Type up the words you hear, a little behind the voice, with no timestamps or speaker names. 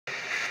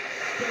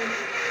pumpkin,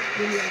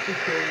 when you're at the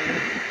store,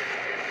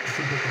 you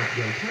can pick up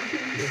your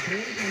pumpkin, your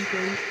canned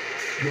pumpkin,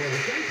 your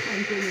fake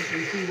pumpkin if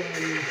you see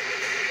one,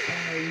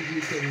 and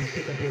you can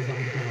pick up your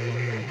vodka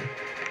along the way.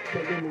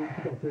 But we need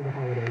to get through the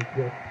holidays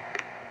with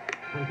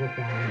Uncle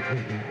Sam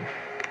and Aunt.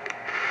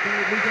 So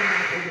we come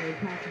back over to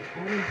talk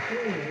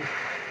unemployment.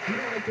 You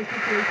know, like the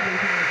situation in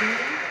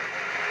California?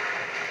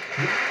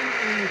 Why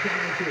am I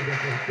traveling to a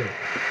different state?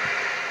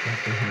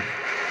 That's the hint.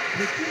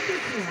 The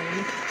Christmas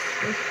one,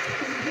 the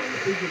Triton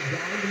is a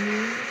dog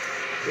meat.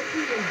 This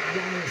is a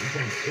giant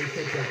jump in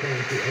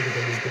cryptocurrency over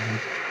the weekend.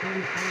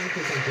 And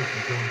honestly, I think this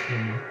is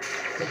blasphemy.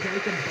 The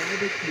price of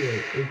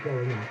barbecue is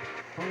going up.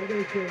 All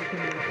those shares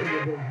coming up in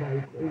your big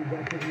bike in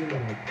just a few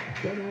minutes.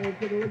 Then I will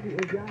take a look at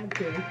your job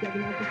search,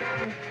 checking out the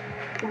stars.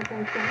 Back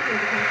on Saturday,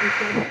 the company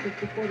started just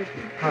before the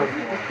peak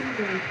season. A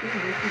season and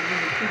season is when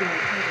the season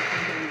is harder to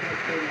come down and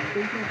bike for your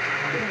business.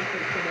 Then I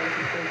think that I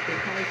can face the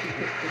policy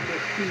tips for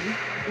your team.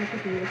 And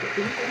taking a look at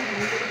things that I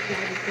want to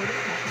drive before the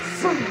top of the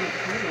morning. I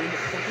run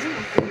it second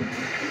after the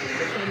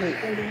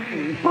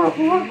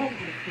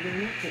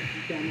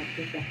down up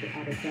just after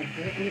auto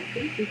center, and it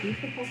faces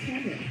beautiful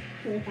camera.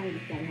 Clarifying the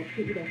sky helps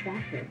get you there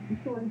faster.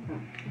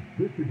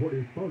 This report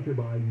is sponsored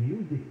by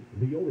Newsy,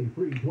 the only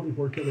free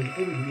 24/7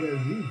 over-the-air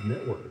news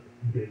network.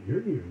 Get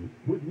your news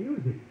with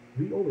Newsy,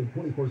 the only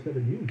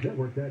 24/7 news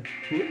network that's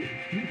free.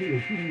 Using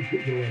a TV's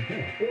digital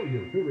antenna or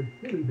your favorite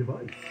streaming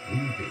device.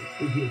 Newsy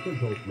is the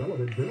essential,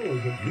 relevant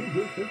journalism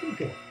you're searching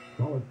for.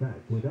 Solid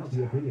facts without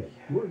the opinion.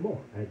 Learn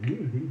more at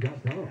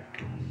newsy.com.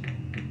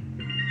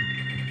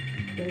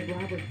 Dave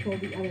Roberts told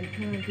the LA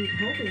Times he's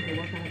hoping to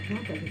work on a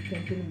contract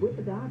extension with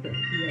the Dodgers.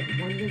 He has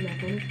 1 year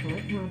left on his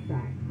current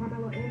contract.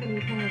 Carmelo Anthony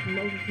passed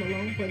Moses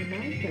Malone for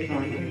 9th place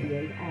on the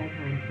NBA's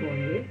all-time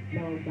scoring list.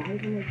 Melo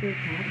guided the Lakers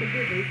past the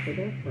Grizzlies for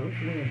their first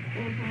win.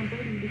 And Tom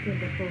Brady became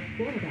the first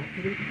quarterback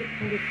to reach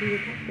 600 career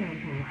touchdown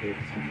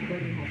passes.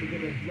 Brady had to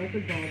give his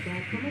record ball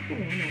back from a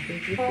fan after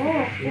his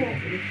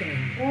reception to the stand.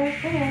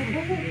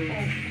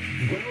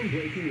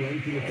 Groundbreaking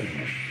runs in the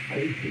family.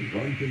 Safety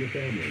runs in the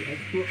family.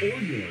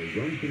 Extraordinary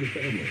runs in the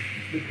family.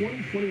 The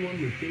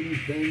 2021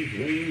 Mercedes-Benz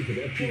range of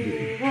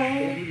SUVs.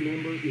 Every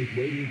member is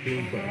waiting to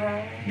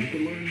impress. You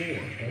can learn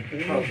more at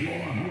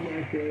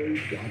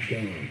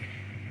MGUSA.com.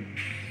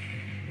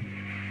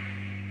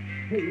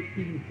 Hey, it's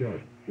Steve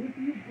Sharp. If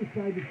you've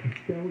decided to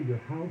sell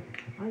your house,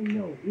 I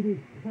know it is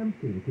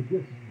tempting to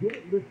just get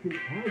it listed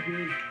as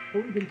is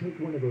or even take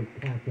one of those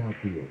cash-out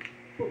deals.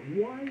 But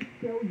why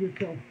sell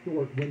yourself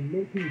short when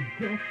making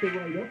just the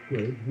right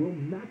upgrades will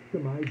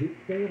maximize its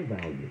sale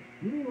value?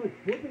 You mean like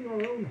flipping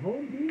our own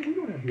home, do you? We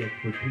don't have the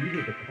expertise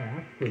or the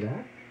cash for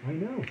that. I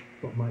know,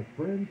 but my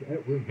friends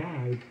at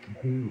Revive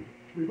do.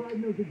 Revive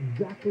knows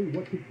exactly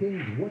what to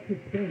change, what to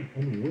spend,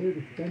 and where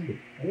to spend it.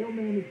 They'll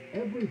manage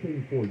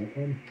everything for you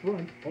and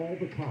front all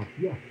the costs.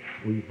 Yes,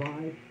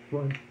 Revive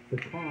fronts the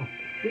cost.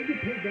 They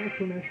get paid back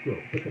from escrow,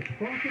 but the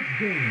profit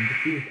gained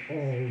is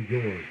all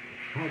yours.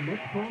 How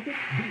much profit?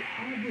 The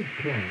average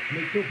client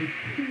makes over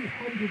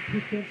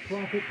 200%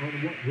 profit on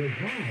what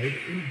Revive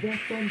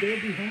invests on their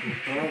behalf.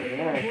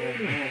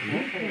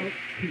 Reach out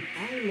to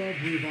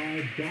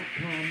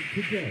iloverevive.com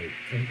today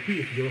and see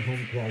if your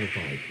home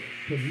qualifies.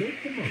 To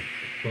make the most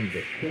from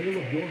the sale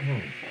of your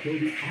home, go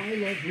to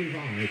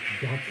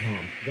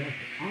iloverevive.com. That's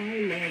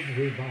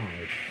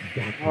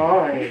iloverevive.com.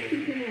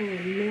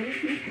 Triton,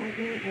 managing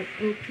partner at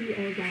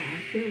OPO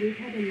Gas. Here we've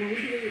had a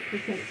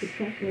 98%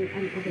 success rate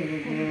on over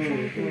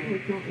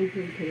 10,000 personal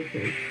injury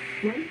cases.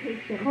 One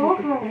case that has a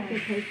special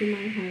place in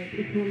my heart,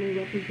 the family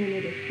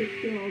represented a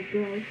 6-year-old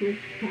girl who was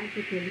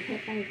tragically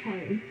hit by a car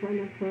in front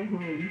of her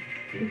home.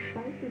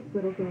 Despite this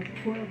little girl's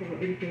horrible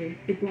injury,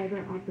 the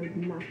driver offered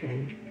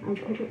nothing. I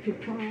took it to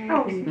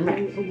trial and the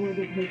jury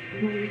awarded her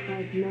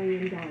 $25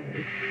 million.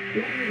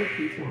 Let me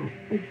repeat that.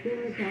 A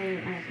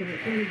 $0 offer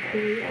and the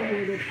jury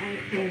awarded our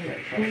client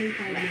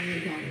 $25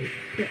 million.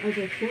 For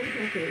over 4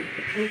 decades,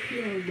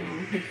 OPO Law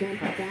has gone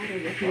to battle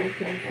with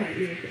insurance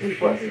partners and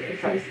every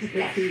defense has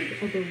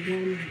received over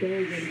 $1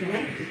 billion.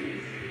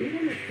 We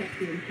don't accept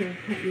the insurance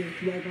company's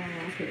lowball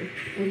offers,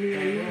 and we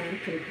are not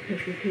afraid to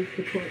take your case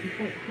to court and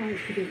fight hard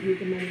to get you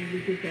the money you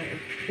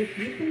deserve. If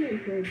you've been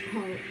injured,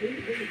 call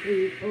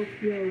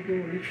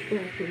 888-OPO-WIN for a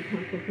free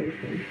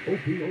consultation.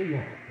 OPO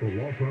Law, the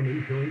law firm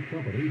insurance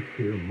companies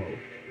fear most.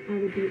 I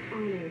would be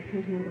honored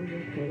to handle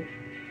your case.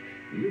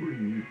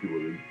 Liberty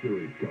Mutual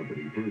Insurance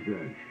Company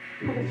presents.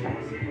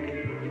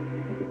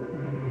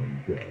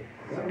 Dead.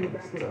 On the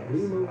back with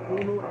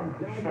Limo, and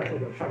Dagger for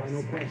the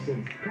final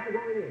question.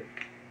 Category is.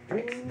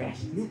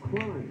 You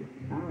climbed.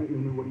 All right,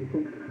 Limo, what do you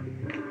think?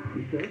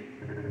 You sure?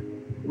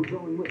 We're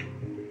going with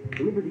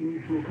Liberty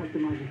Mutual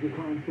customizes your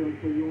car insurance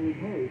so you only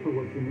pay for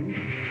what you need.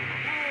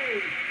 Hey,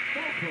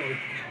 Coach,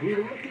 we're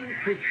looking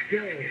for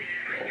stay.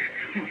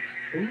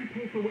 Only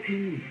pay for what you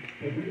need.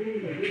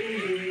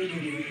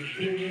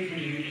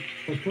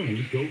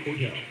 Attorneys Go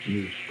Hotel.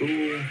 New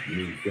school,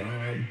 new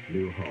job,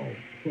 new home.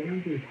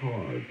 Change is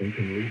hard and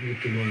can leave you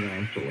feeling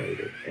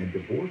isolated, and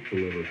divorce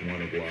delivers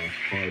one of life's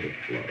hardest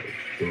blows.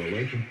 The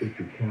relationships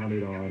you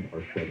counted on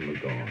are suddenly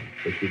gone,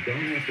 but you don't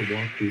have to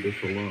walk through this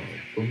alone.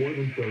 For more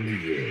than 30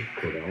 years,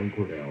 Cordell &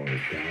 Cordell has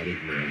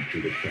guided men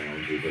through the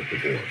challenges of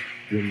divorce.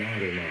 You're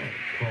not alone.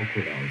 Call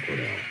Cordell &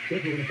 Cordell.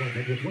 Schedule an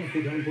appointment with one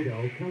Cordell &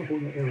 Cordell,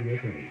 California area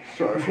attorney.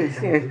 Try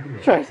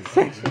to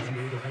say.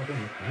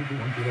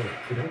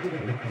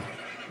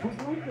 As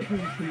life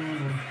returns to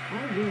normal,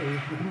 our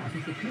worries have not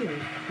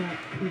disappeared, but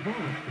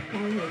evolved.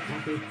 Skylight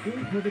offers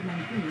free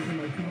COVID-19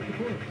 emotional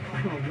support.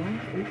 Call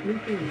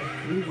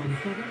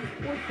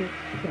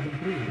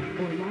 1-833-317-4673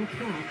 or log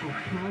chat at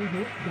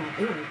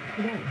calhope.org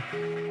today.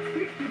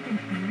 Should you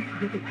concerned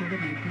with the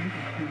COVID-19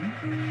 vaccine?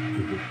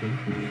 Is it safe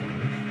to be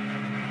honest?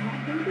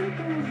 Have they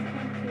been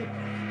tested?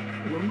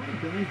 Will my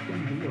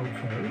grandson be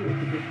okay if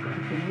he gets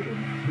vaccinated?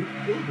 He's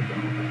still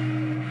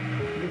developing.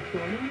 The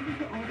short answer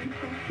to all these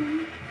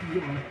questions?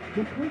 Yes.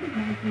 The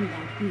COVID-19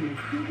 vaccine is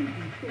proven to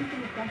be safe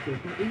and effective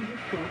for ages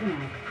 12 and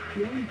up.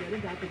 Feeling good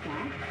about the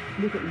fact?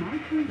 Visit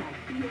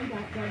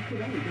myflu.ca.gov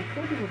today to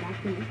schedule a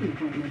vaccination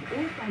appointment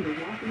or find a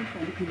walk-in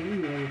clinic near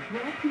you.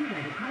 Brought to you by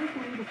the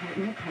California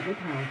Department of Public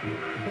Health.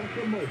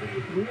 Spectrum Mobile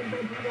is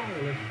reinventing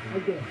wireless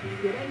again.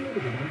 Get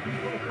unlimited on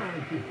 2+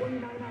 lines for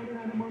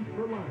 $29.99 a month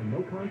per line.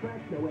 No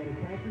contracts, no added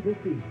taxes or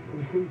fees.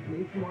 Includes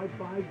nationwide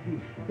 5G.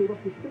 Save up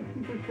to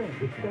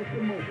 60% with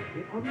Spectrum Mobile.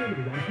 Get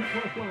unlimited on 2+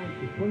 lines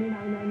for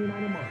 $29.99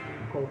 a month.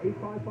 Call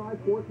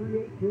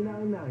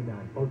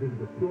 855-438-2999 or visit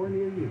a store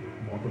near you.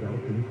 Offer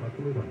valid to new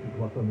customers on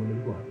 2+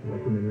 unlimited lines.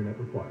 Western internet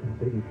required.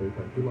 Savings based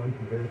on 2-line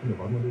comparison of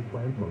unlimited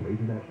plans from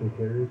major national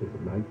carriers as of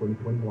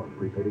 9/2021.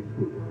 Prepaid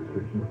excluded.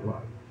 Restrictions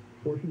apply.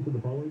 Portions of the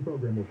following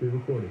program will be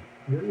recorded.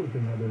 There was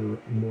another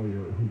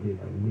lawyer who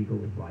did a legal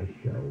advice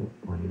show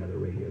on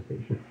another radio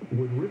station.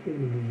 Would rip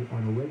into me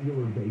on a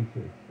regular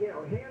basis. You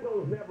know,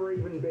 Handel's never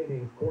even been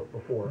in court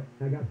before.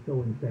 I got so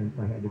incensed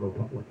I had to go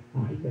public.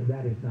 I said,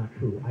 that is not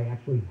true. I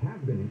actually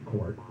have been in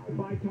court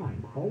 5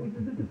 times, always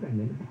as a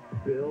defendant.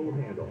 Bill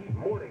Handel,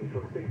 mornings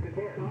from 6 to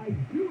 10. I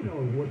do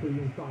know what the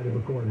inside of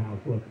a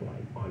courthouse looks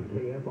like. On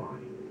KFI.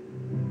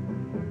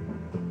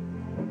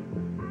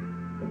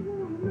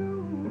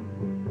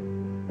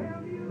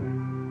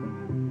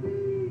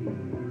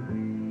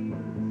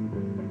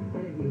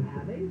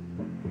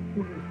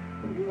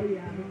 Oh, you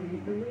haven't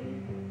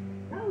recently?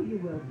 Oh, you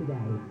will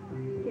today.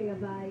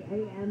 Kfi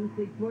Am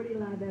 640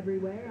 live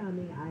everywhere on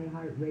the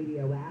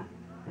iHeartRadio app.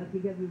 That's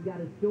because we've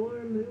got a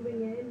storm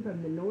moving in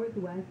from the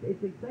northwest.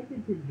 It's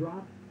expected to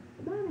drop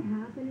about a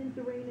 ½ inch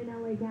of rain in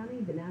LA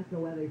County. The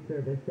National Weather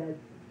Service says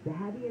the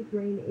heaviest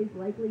rain is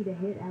likely to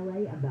hit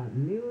LA about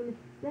noon,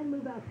 then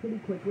move out pretty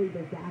quickly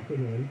this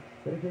afternoon.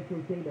 But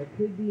officials say there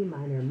could be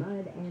minor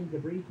mud and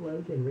debris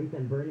flows in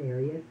recent burn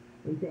areas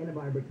in Santa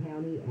Barbara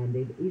County, and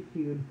they've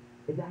issued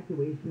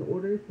evacuation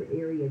orders for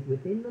areas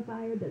within the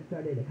fire that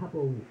started a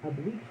couple of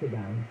weeks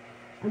ago.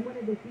 And one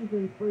of the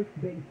season's first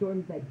big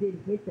storms that did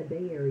hit the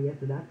Bay Area,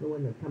 so that's the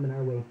one that's coming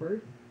our way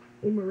first.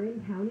 In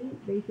Marin County,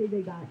 they say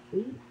they got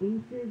 8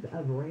 inches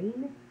of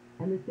rain,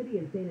 and the city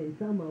of San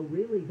Anselmo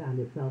really found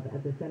itself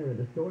at the center of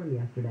the storm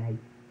yesterday.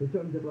 The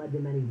storms have led to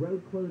many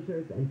road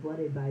closures and flood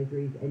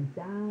advisories, and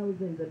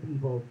thousands of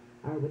people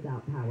are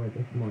without power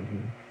this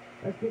morning.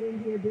 Let's get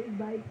into your big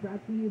bites,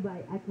 brought to you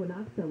by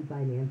Equinox Home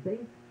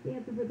Financing. The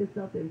answer for the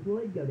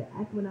self-employed, go to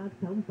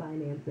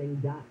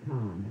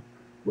equinoxhomefinancing.com.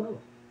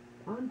 Well,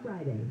 on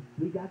Friday,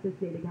 we got the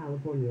state of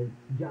California's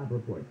job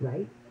reports,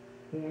 right?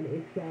 And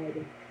it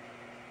said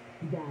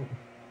that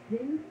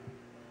since,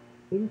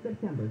 in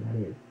September that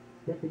is,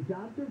 that the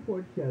jobs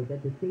report showed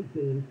that the state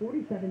gained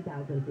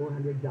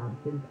 47,400 jobs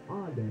since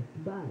August,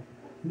 but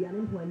the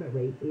unemployment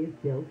rate is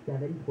still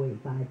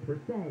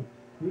 7.5%,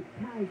 which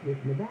ties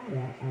with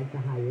Nevada as the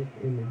highest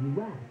in the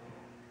U.S.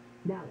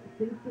 Now,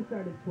 since the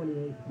start of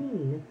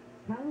 2018,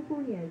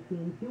 California has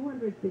seen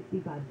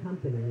 265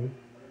 companies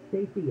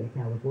say see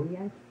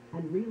California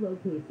and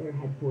relocate their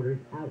headquarters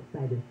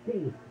outside of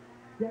state.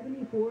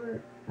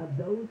 74 of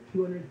those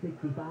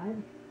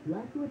 265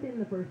 left within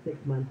the first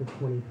 6 months of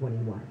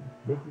 2021.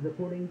 This is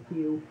according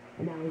to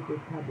analysis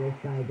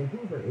published by the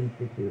Hoover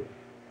Institute.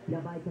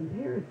 Now, by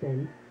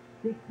comparison,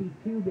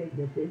 62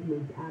 businesses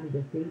moved out of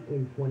the state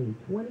in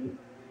 2020,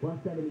 while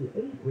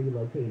 78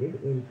 relocated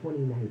in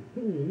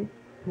 2019.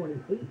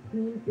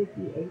 2018,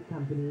 58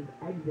 companies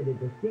exited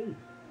the state.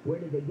 Where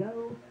did they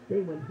go?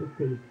 They went to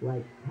states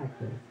like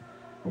Texas.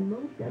 And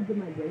most of the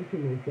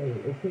migration, they say,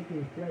 is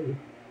taking place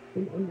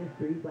in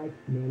industries like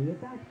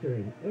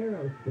manufacturing,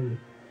 aerospace,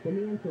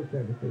 financial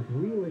services,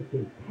 real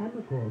estate,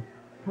 chemicals,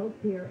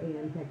 healthcare,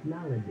 and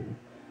technology.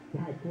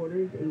 The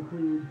headquarters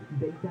includes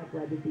big tech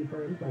legacy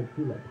firms like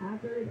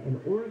Hewlett-Packard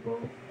and Oracle,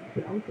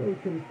 but also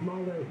some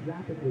smaller,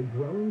 rapidly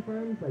growing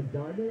firms like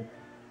Darvis,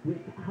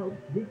 which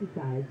helps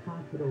digitize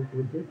hospitals'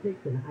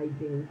 logistics and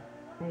hygiene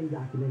and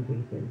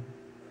documentation.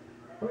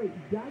 All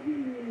right, Doggy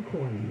Meme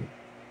Coin.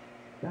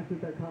 That's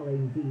what they're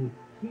calling the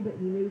Shiba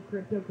Inu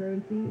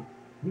cryptocurrency.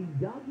 The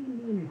Doggy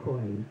Meme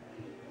Coin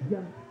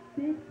jumped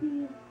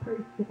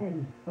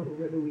 50%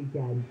 over the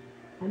weekend.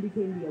 and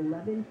became the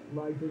 11th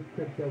largest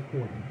crypto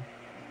coin.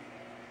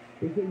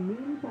 They say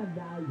memes have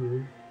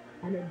values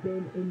and have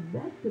been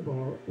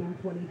investable in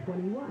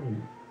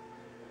 2021.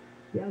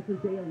 They also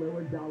say a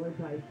lower dollar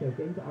price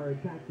tokens are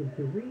attractive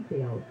to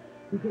retail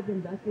because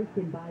investors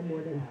can buy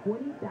more than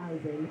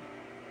 20,000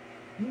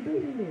 Shiba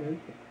Inus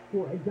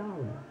for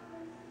 $1.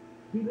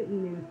 Shiba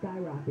Inu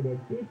skyrocketed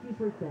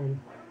 50%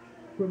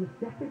 from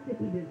Saturday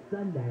to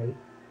Sunday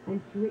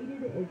and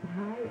traded as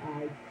high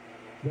as,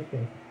 get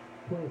this,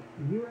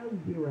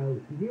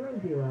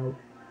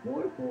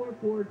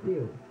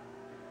 0.00004442.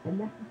 And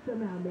that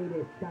somehow made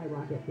it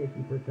skyrocket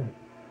 50%.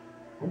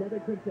 Another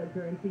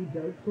cryptocurrency,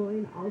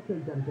 Dogecoin, also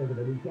jumped over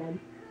the weekend.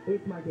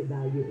 Its market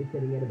value is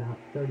sitting at about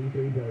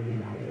 $33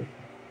 billion.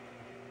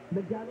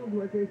 McDonald's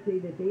workers say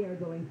that they are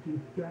going to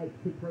strike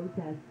to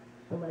protest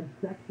alleged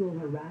sexual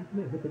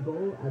harassment with the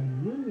goal of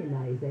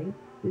unionizing.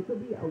 This will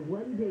be a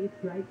one-day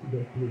strike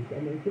this week,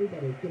 and they say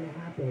that it's going to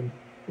happen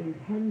in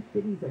 10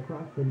 cities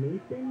across the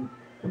nation.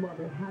 And while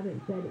they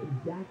haven't said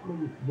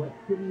exactly what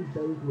cities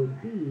those would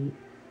be,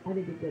 I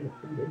think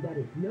that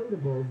it's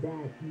notable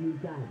that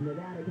you've got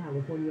Nevada,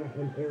 California,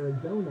 and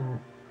Arizona,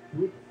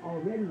 which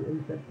already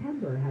in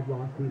September had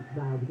lawsuits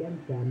filed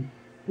against them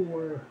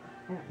for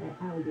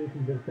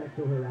allegations of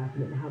sexual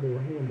harassment and how they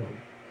were handled.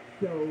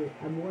 So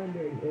I'm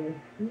wondering if,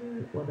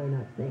 well, they're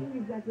not saying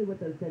exactly what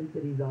those 10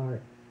 cities are,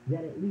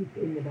 that at least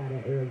in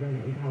Nevada,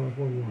 Arizona, and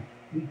California,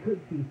 we could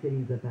see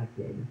cities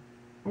affected.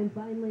 And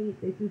finally,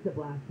 this is the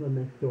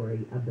blasphemous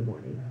story of the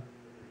morning.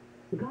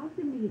 The cost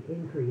of meat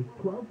increased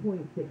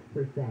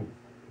 12.6%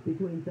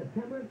 between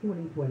September of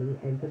 2020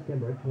 and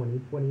September of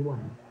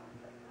 2021.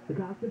 The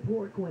cost of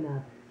pork went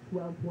up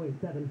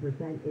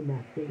 12.7% in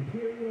that same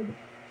period.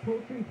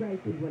 Poultry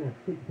prices went up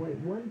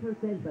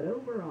 6.1%, but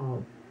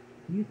overall,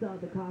 you saw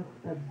the cost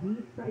of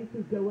beef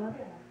prices go up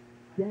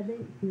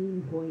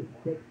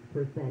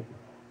 17.6%.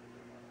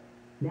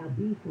 Now,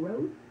 beef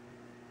roast,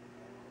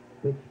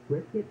 which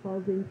brisket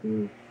falls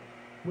into,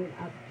 went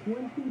up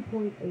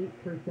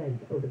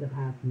 20.8% over the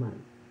past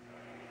month.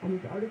 And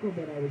this article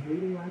that I was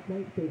reading last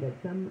night say that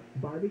some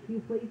barbecue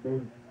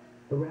places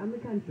around the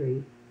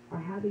country are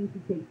having to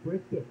take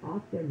brisket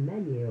off their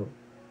menu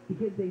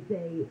because they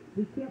say,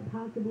 we can't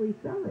possibly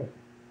sell it.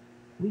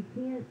 We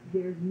can't,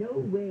 there's no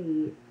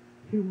way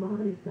to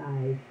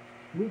monetize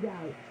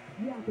without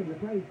jacking the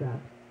price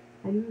up.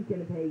 And who's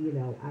going to pay,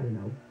 I don't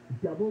know,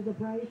 double the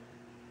price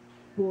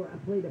for a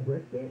plate of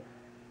brisket?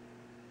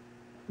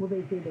 Well,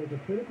 they say there's a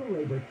critical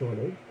labor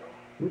shortage,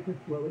 which is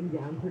slowing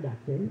down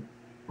production,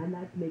 and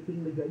that's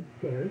making the goods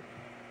scarce.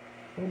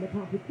 And the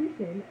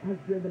competition has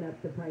driven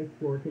up the price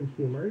for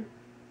consumers.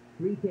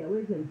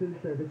 Retailers and food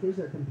services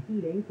are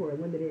competing for a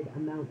limited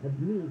amount of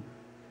meat.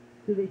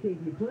 So they say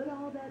if you put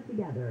all that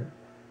together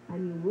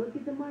and you look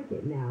at the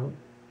market now,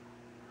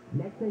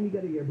 next time you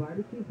go to your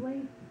barbecue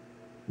place,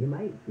 you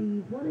might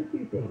see one of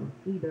two things.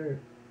 Either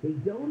they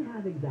don't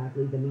have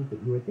exactly the meat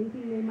that you were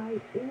thinking they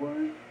might,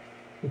 or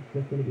it's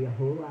just going to be a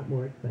whole lot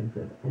more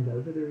expensive, and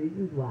those are the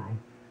reasons why.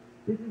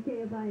 This is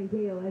KFI and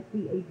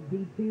KOSC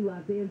HD2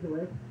 Los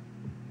Angeles.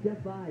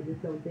 Just by, I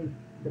just don't think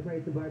the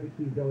price of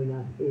barbecue going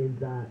up is,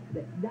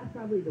 that's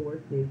probably the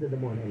worst news of the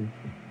morning.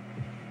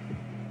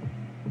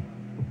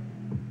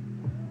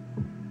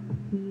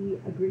 He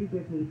agrees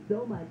with me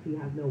so much he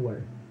has no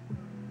words.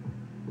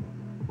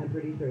 I'm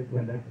pretty sure it's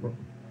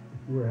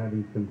We're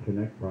having some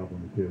connect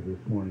problems here this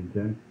morning,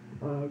 Jen.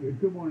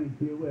 Good morning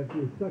to you. If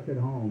you're stuck at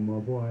home,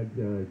 boy, I'd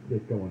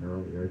get going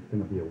earlier. It's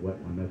going to be a wet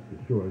one, that's for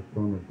sure.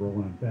 Storm is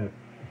rolling fast.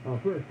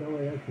 First,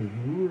 LAX is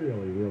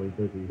really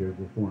busy here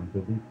this morning,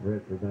 so be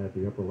prepared for that.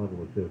 The upper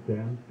level is just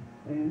down.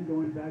 And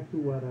going back to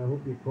what I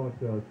hope you caught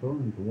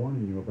Stone's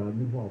warning you about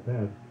Newhall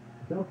Pass,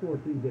 South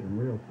 14 getting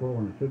real slow,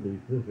 and it should be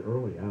this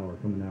early hour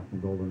coming out from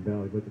Golden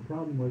Valley. But the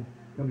problem was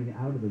coming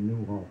out of the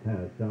Newhall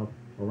Pass, south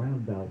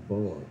around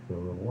Balboa, so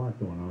a lot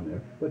going on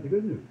there. But the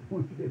good news,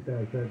 once you get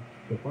past that,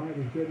 the 5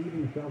 is good.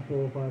 Even the South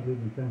 405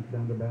 leaving San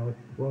Fernando Valley,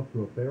 we're off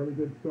to a fairly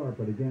good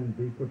start. But again,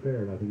 be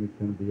prepared. I think it's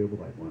going to be a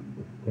wet one.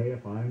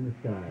 KFI in the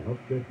sky.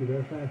 Hope to get you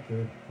there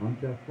faster. I'm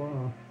Jeff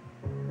Flaw.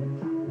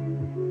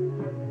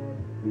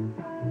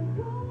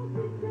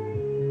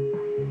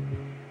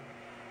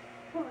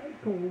 Oh, it's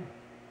cold,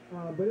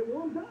 but it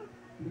warms up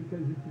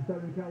because it's in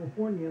Southern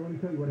California. Let me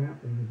tell you what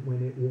happens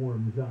when it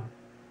warms up.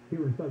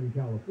 Here in Southern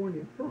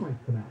California,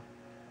 termites come out.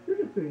 They're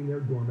just sitting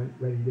there dormant,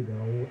 ready to go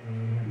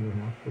and have your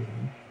house for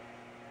lunch.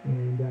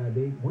 And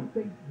once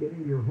they get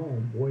into your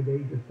home, boy,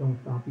 they just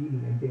don't stop eating,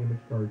 and damage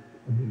starts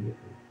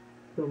immediately.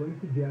 So let me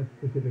suggest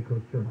Pacific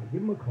Coast Termite. Give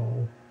them a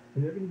call,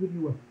 and they're going to give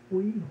you a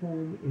free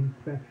home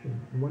inspection.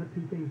 And one of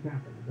two things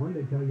happen. One,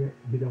 they tell you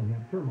you don't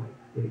have termites.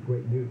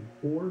 Great news.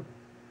 Or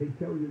they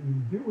tell you you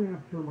do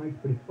have termites,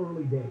 but it's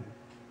early days.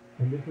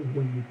 And this is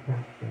when you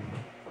catch them.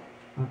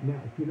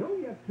 Now, if you know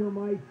you have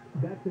termites,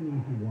 that's an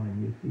easy one.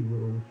 You see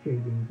little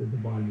shavings at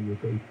the bottom of your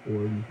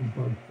baseboard, you see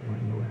bugs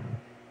flying around.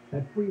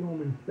 That free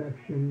home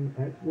inspection,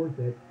 that's worth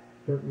it.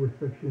 Certain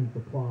restrictions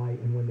apply,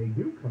 and when they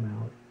do come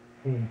out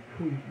and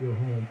treat your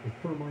home for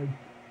termites,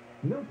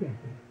 no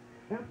camping.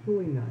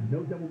 Absolutely none.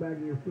 No double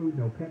bagging your food,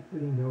 no pet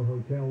sitting, no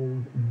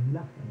hotels,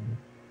 nothing.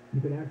 You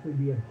can actually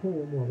be at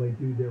home while they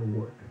do their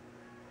work.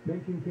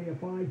 Mention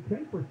KFI,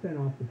 10%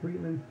 off the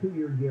treatments,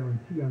 2-year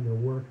guarantee on their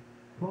work.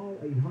 Call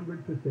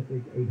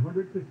 800-PACIFIC,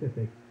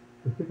 800-PACIFIC,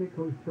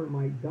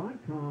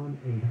 PacificCoastTermite.com,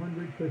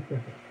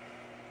 800-PACIFIC.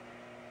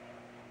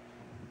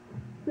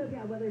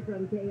 SoCal weather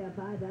from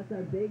KFI, that's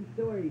our big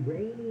story.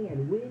 Rainy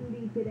and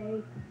windy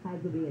today.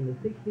 Highs will be in the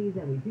 60s,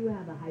 and we do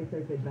have a high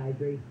surf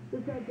advisory.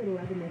 This starts at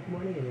 11 this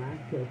morning and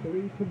lasts till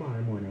 3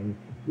 tomorrow morning.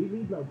 We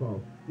lead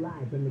local.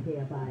 Live from the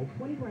KFI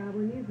 24-hour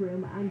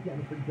newsroom, I'm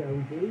Jennifer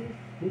Jones-Lee.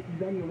 This has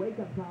been your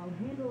wake-up call.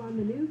 Handle on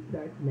the news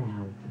starts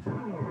now.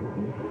 Handle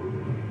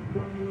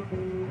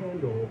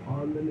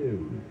on the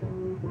news.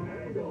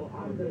 Handle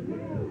on the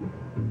news.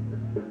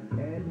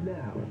 And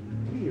now,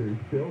 here's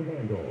Bill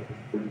Handel.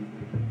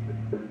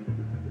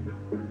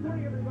 Good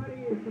morning,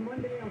 everybody. It's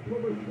Monday,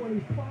 October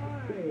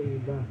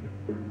 25.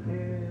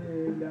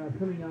 And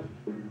coming up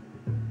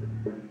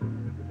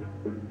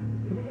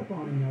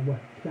on, what,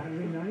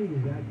 Saturday night?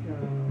 Is that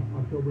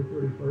October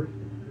 31st?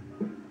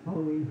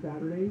 Halloween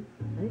Saturday?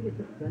 I think it's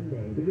a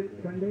Sunday. Is it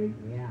Sunday?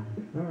 Yeah.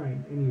 All right.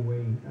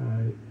 Anyway,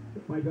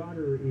 my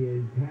daughter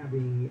is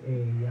having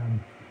a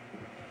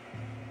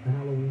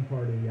Halloween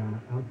party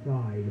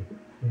outside,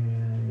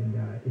 and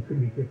it's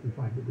going to be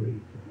 55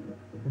 degrees.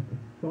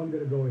 So I'm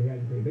going to go ahead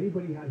and say, if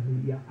anybody has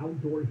the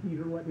outdoor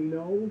heater, let me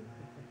know.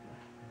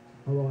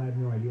 Although I have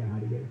no idea how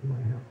to get it to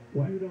my house.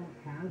 What? You don't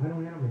have I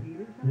don't have it.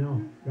 heaters?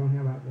 No, don't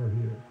have outdoor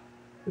heaters.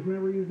 Because we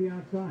never use the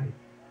outside.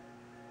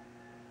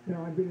 You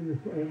know, I've been in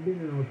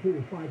our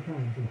pool 5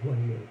 times in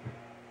 20 years.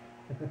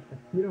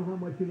 You know how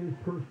much it is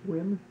per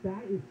swim?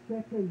 That is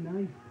such a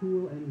nice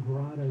pool and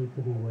grotto to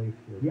be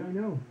wasted. Yeah, I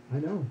know.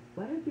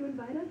 Why don't you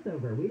invite us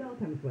over? We'd all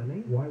come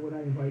swimming. Why would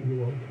I invite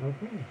you over?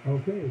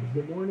 Okay.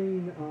 Good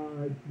morning,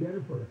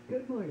 Jennifer.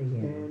 Good morning,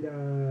 Ann.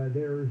 And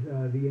there's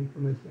the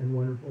infamous and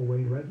wonderful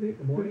Wayne Resnick.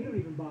 Good morning. We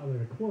don't even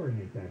bother to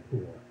chlorinate that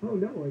pool. Oh,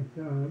 no, it's,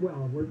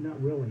 well, we're not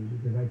really,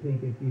 because I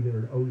think it's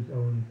either an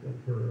ozone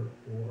filter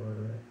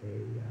or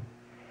a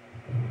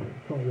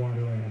salt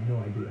water. I have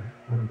no idea.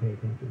 I don't pay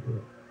attention to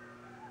it.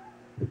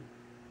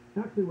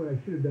 Actually, what I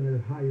should have done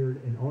is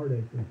hired an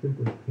artist and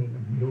simply paint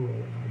a mural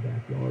in my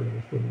backyard of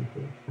a swimming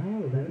pool.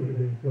 Oh, That would have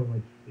been so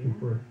much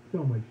cheaper.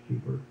 So much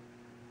cheaper.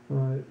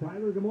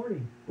 Tyler, good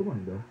morning. Good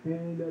morning, Bill.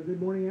 And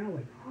good morning,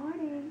 Alex.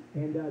 Morning.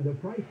 And the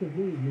price of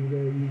wheat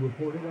you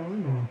reported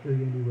on, and I'm sure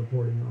you're going to be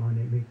reporting on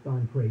it, makes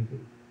Don crazy.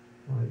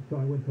 So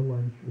I went to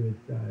lunch with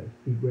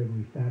Steve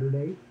Gregory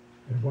Saturday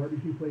at a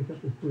barbecue place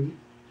up the street.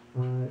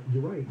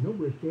 You're right, no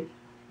brisket.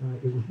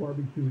 It was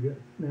barbecued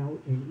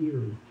snout and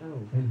ears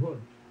and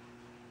hooves.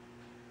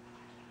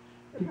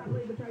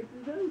 Probably the prices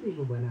of those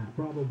even went up.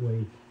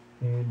 Probably.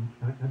 And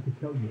I have to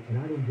tell you, and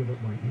I don't give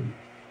up my meat.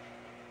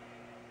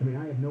 I mean,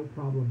 I have no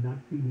problem not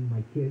feeding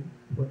my kids,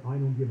 but I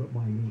don't give up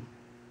my meat.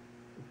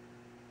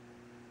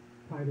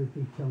 Tyler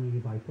keeps telling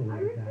me by to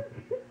like that.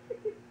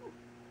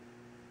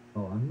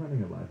 Oh, I'm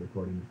running a live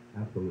recording.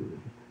 Absolutely.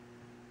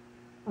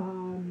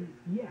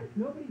 Yes,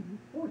 nobody's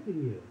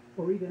forcing you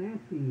or even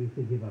asking you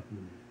to give up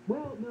your meat.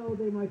 Well, no,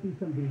 there might be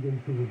some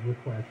vegans who would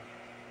request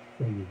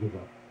that you give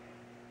up.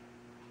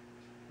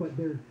 But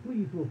their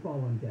pleas will fall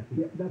on deaf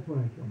ears. Yeah, that's what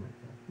I tell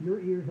myself.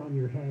 Your ears on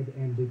your head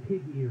and the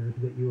pig ears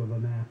that you have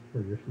amassed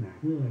for your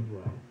snacks as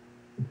well.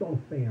 It's all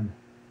spam.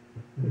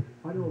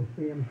 I don't know if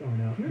spam's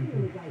gone up. You're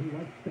the only guy who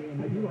likes spam.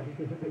 I do like it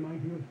because it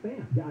reminds you of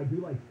spam. Yeah, I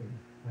do like spam.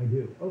 I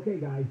do. Okay,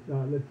 guys,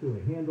 let's do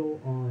a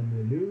handle on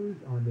the news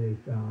on this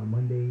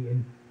Monday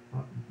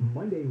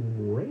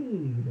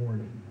rainy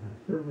morning.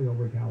 Certainly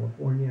over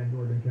California,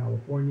 Northern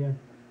California.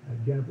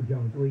 Jennifer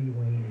Jones-Lee,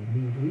 Wayne, and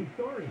me's lead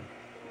story.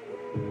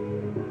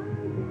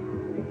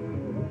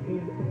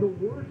 And the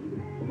worst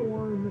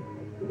storm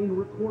in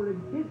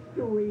recorded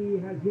history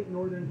has hit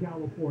Northern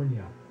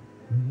California.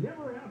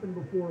 Never happened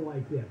before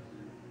like this.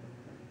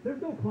 There's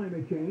no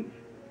climate change.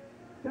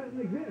 Doesn't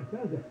exist,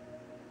 does it?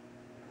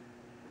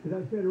 As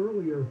I said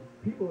earlier,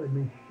 people have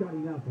been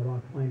shutting up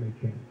about climate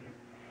change.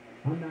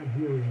 I'm not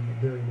hearing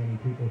very many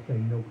people say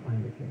no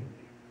climate change.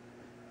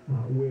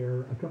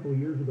 Where a couple of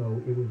years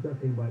ago, it was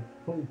nothing but,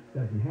 folks,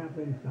 doesn't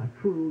happen, it's not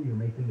true, you're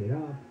making it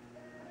up.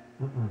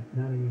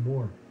 Not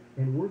anymore.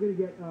 And we're going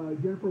to get,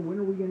 Jennifer, when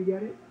are we going to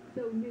get it?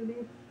 So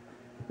noonish,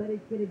 but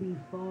it's going to be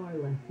far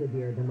less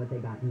severe than what they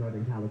got in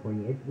Northern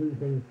California. It's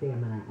losing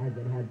stamina as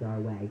it heads our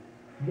way.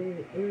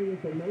 The areas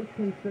they're most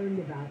concerned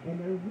about, and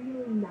they're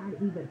really not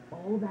even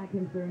all that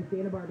concerned,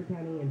 Santa Barbara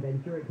County and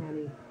Ventura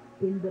County,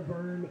 in the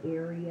burn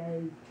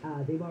areas,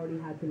 they've already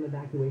had some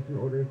evacuation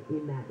orders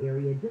in that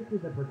area just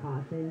as a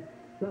precaution.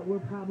 But we're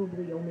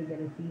probably only going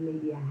to see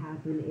maybe a half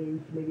an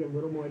inch, maybe a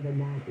little more than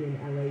that in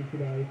LA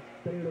today.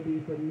 But it'll be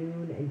from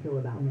noon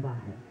until about 5.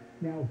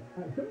 Now,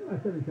 something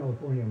about Southern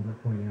California I want to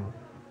point out.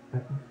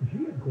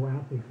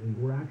 Geographically,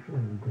 we're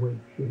actually in great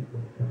shape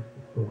when it comes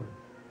to storms.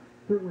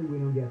 Certainly we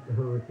don't get the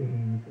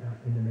hurricanes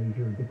and the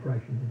major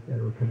depressions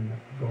that are coming up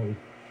the Gulf.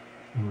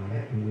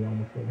 And we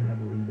almost don't have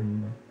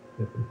even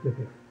the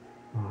Pacific.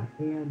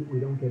 And we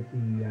don't get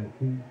the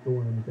heat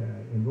storms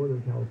in Northern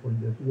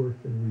California us worse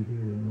than we do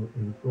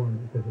in storms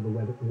because of the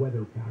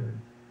weather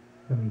patterns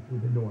coming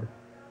through the north.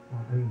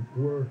 I mean,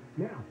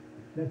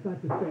 that's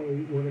not to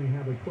say we're going to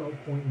have a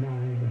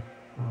 12.9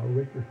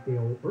 Richter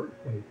scale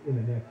earthquake in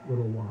the next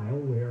little while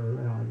where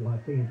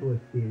Los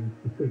Angeles is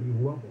going to be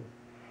rubble.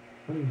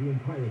 I mean, the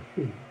entire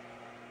city.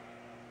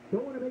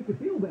 Don't want to make you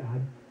feel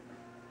bad.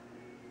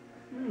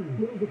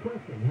 Little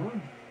depressing, huh?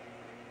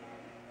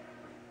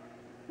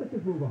 Let's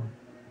just move on.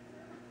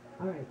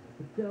 All right,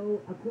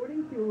 so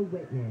according to a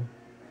witness,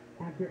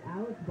 actor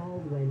Alec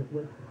Baldwin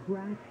was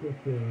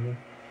practicing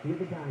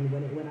with a gun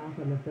when it went off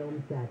on the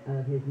film set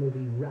of his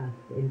movie Rust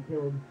and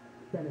killed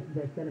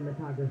the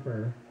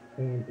cinematographer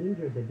and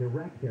injured the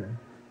director.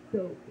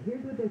 So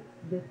here's what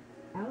this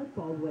Alec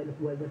Baldwin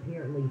was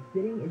apparently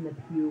sitting in the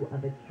pew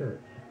of a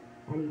church,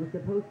 and he was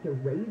supposed to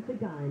raise the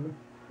gun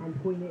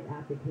and point it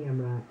at the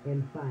camera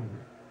and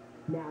fire.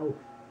 Now,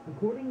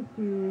 according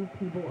to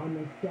people on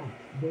the set,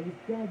 they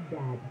said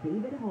that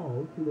David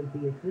Halls, who was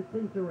the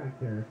assistant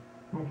director,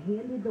 had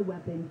handed the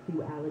weapon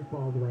to Alec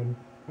Baldwin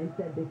and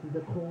said this is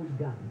a cold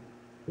gun,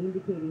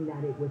 indicating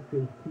that it was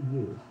safe to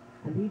use.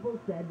 And people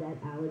said that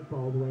Alec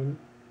Baldwin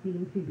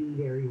seemed to be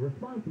very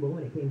responsible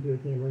when it came to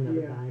his handling of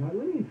the gun.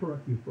 Let me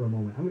interrupt you for a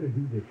moment. I'm going to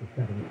do this at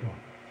 7 o'clock.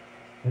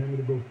 And I'm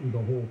going to go through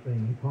the whole thing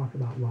and talk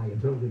about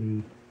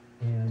liability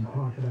and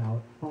talk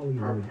about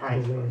Hollywood, the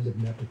land of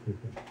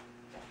nepotism.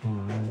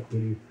 It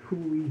is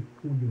truly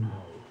who you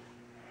know.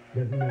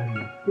 Doesn't matter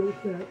your skill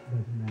set,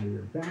 doesn't matter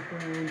your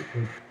background,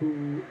 it's who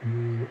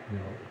you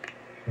know.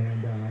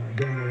 And then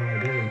the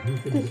liability, who's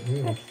going to get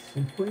nailed.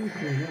 And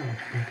strangely enough,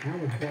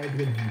 Alec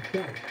Baldwin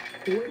himself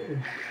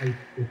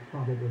is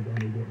probably going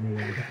to get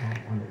nailed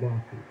on a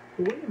lawsuit.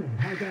 But wait a minute,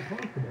 how's that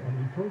possible? I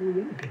mean, totally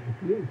innocent. If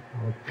he is,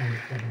 Alex on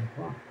at 7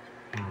 o'clock.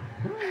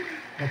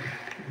 Okay.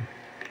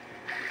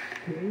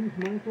 James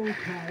Michael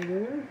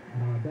Tyler,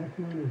 best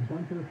known as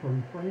Gunter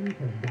from Friends,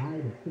 has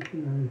died at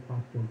 69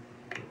 Prospect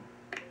Street.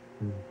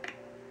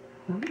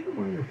 Now, he's a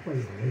minor player,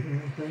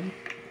 isn't he, Friends?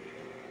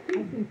 I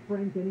think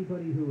Friends,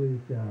 anybody who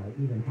is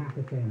even half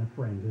a fan of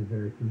Friends is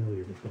very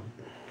familiar with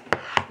Gunter.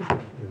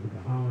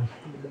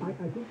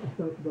 I think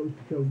those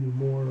show you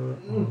more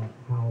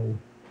how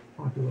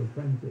popular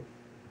Friends is.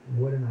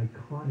 What an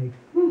iconic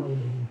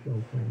television show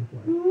Friends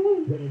was.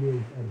 Than it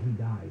is that he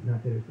died.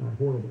 Not that it's not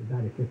horrible. He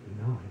died at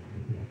 59. I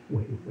mean, that's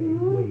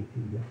way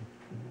too young.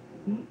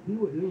 It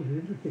was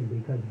interesting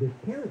because this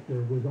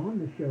character was on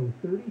the show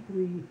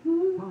 33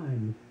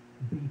 times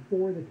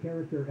before the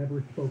character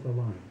ever spoke a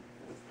line.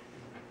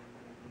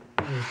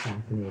 That was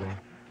fascinating.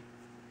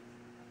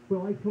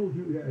 Well, I told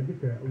you,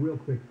 just a real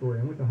quick story.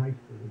 I went to high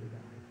school with a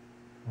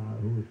guy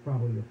who was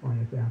probably the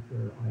finest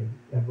actor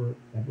I've ever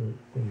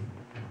seen.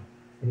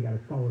 And he got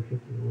a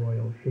scholarship to the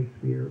Royal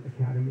Shakespeare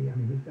Academy. I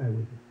mean, this guy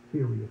was a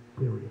serious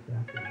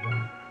actor.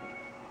 Right?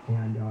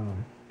 And we all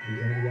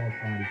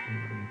thought he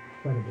had an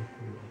incredible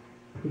career.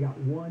 He got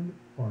one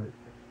part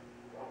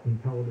in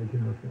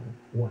television or film.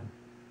 One.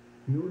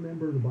 Do you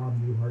remember the Bob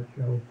Newhart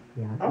show?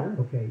 Yeah, sure.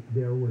 Okay,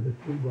 there were the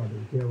three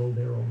brothers, Daryl,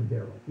 and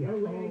Daryl. Yeah. Oh,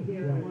 Larry,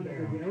 Daryl, and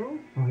Daryl?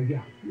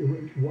 Yeah.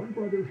 One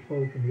brother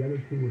spoke and the other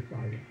two were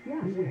silent.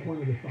 Yeah. He was one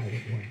of the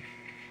silent ones.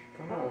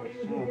 Oh, he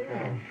was a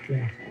Daryl.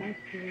 Yeah. That's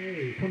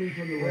great. Coming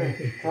from the Royal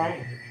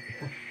Shakespeare.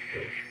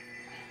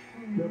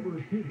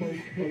 Number two, but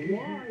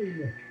why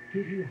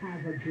did he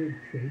have a good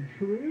stage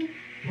career?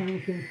 I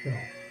don't think so.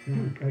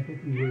 No, I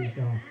think he was,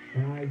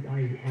 and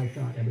I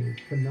thought, I mean,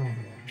 it's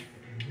phenomenal.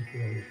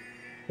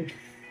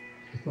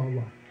 It's all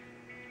luck.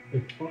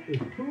 It's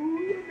who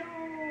you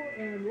know,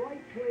 and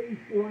right place,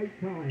 right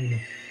time.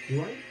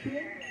 Right,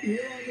 kid?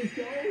 Here on the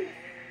show?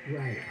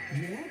 Right.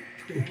 Yes,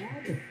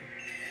 Dad?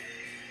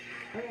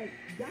 All right,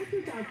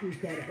 Dr.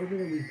 Fauci said over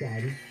the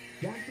weekend,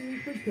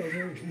 vaccines for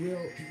children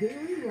will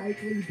very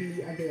likely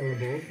be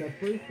available the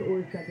first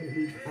or second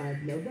week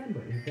of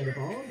November. He said if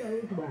all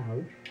goes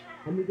well,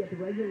 and we get the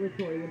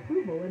regulatory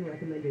approval and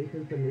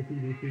recommendations from the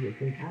CDC,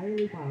 it's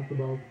entirely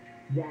possible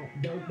that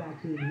those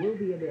vaccines will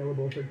be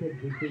available for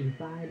kids between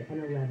 5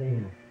 and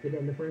 11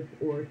 within the first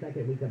or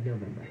second week of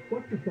November.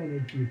 What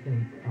percentage do you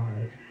think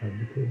of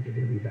the kids are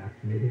going to be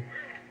vaccinated?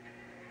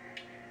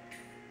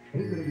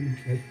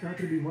 It's not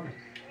going to be much.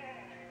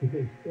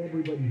 Because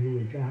everybody who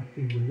is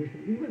vaccine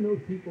resistant, even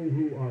those people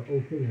who are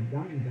okay and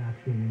gotten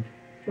vaccines,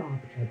 stop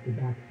at the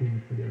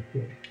vaccines for their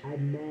kids. I have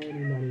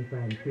many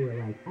friends who are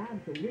like,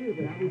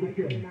 absolutely, my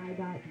kid and I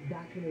got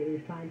vaccinated,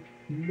 it's fine.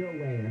 No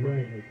way I'm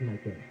giving it to my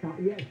kids.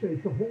 Yes,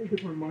 it's a whole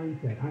different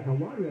mindset. A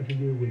lot of it has to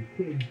do with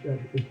kids.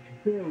 It's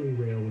very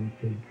rare when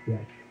kids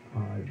get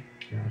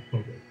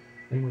COVID.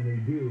 And when they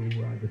do,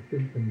 the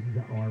symptoms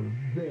are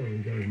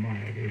very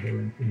mild or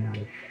they're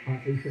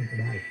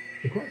asymptomatic.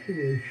 The question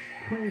is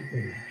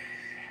transmitting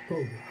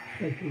COVID,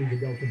 especially the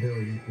Delta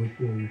variant, which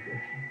is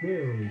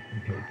very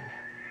contagious.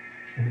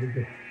 And it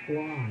just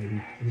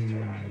flies through the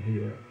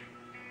air.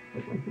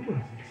 What's my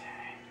doing?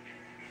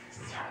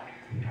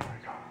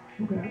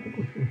 Okay, I think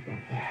we're just going to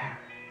stop that.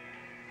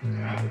 I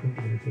think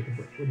we're going to take a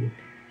break. What do you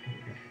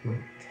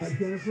think?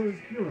 Jennifer,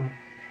 you're up.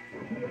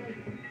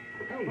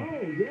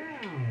 Oh,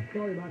 yeah.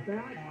 Sorry about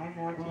that.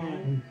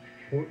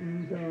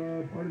 Important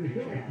part of the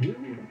show. You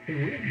can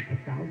win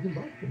 $1,000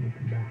 when we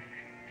come back.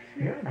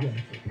 Yeah,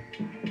 Jennifer.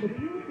 But the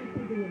U.S. is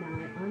keeping an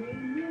eye on a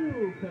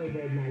new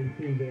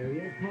COVID-19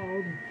 variant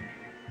called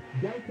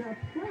Delta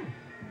Plus.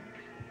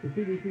 The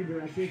CDC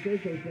director says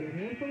there's been a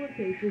handful of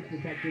cases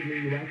detected in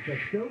the U.S., but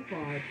so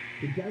far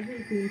it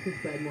doesn't seem to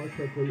spread more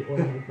quickly or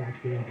make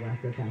vaccines less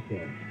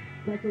effective.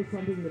 Tesla's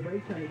pumping the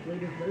brakes on its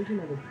latest version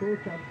of its full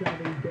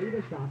self-driving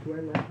beta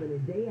software less than a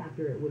day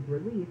after it was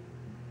released.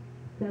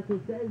 Tesla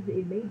says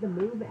it made the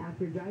move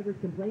after drivers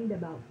complained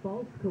about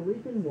false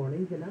collision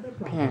warnings and other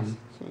problems.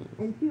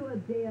 And two of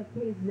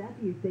JFK's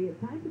nephews say it's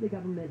time for the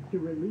government to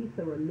release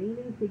the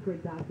remaining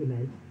secret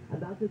documents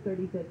about the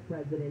 35th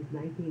president's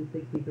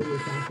 1963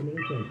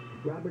 assassination.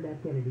 Robert F.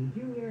 Kennedy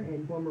Jr.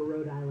 and former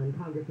Rhode Island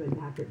Congressman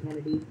Patrick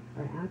Kennedy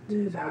are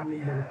asking the Biden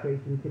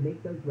administration to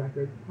make those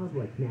records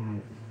public now.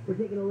 We're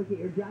taking a look at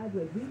your drive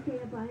with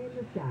Kfi in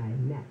the Sky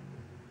next.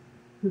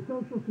 The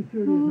Social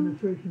Security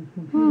Administration's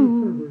computer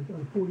servers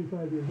are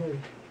 45 years old.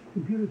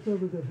 Computer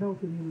servers at Health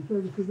and Human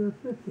Services are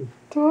 50.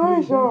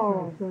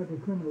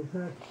 Cyber criminals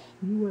hack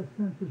U.S.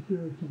 Census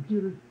Bureau's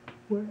computers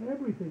where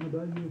everything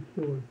about you is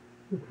stored.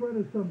 The threat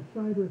of some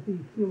cyber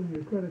thief stealing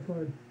your credit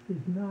card is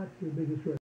not your biggest risk.